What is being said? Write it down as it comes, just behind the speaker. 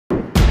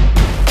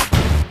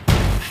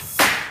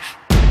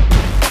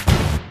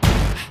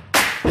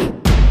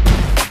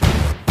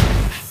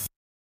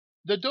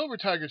The Dover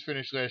Tigers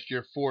finished last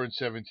year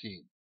 4-17,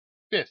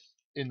 fifth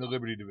in the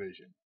Liberty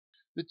Division.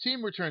 The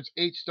team returns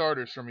 8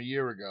 starters from a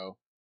year ago,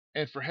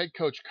 and for head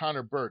coach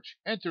Connor Birch,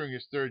 entering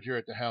his third year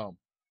at the helm,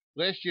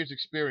 last year's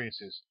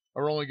experiences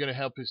are only going to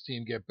help his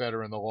team get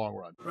better in the long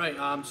run.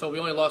 Right. So we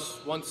only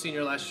lost one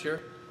senior last year,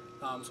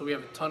 so we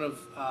have a ton of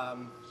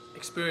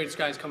experienced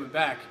guys coming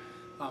back.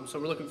 So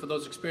we're looking for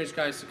those experienced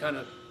guys to kind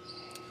of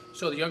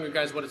show the younger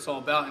guys what it's all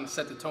about and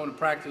set the tone of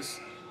practice,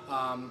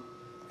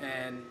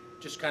 and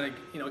just kind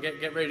of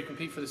get ready to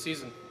compete for the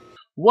season.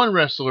 One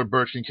wrestler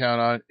Birch can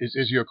count on is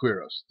Izio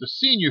Quiros. The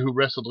senior who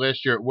wrestled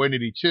last year at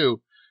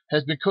 182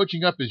 has been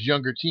coaching up his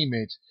younger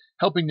teammates,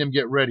 helping them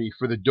get ready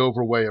for the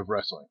Dover way of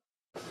wrestling.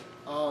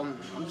 I'm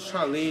just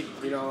trying to lead.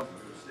 I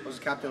was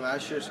a captain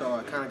last year, so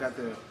I kind of got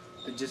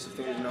the gist of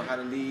things, how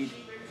to lead,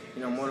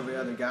 motivate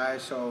other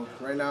guys. So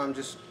right now I'm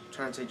just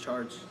trying to take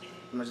charge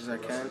as much as I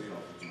can.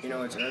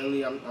 It's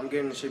early. I'm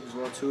getting in shape as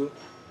well, too.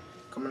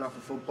 Coming off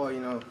of football,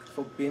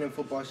 being in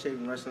football shape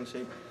and wrestling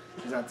shape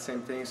is not the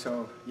same thing.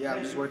 So, yeah,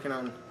 I'm just working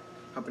on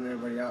helping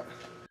everybody out.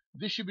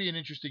 This should be an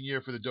interesting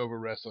year for the Dover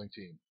wrestling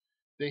team.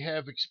 They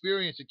have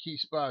experience at key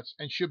spots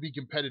and should be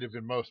competitive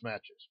in most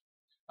matches.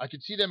 I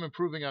could see them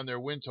improving on their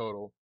win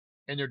total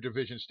and their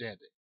division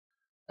standing.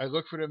 I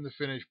look for them to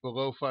finish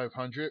below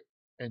 500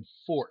 and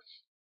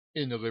 4th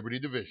in the Liberty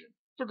Division.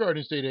 For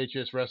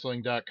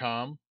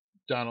GardenStateHSWrestling.com,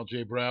 Donald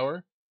J.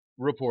 Brower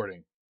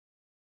reporting.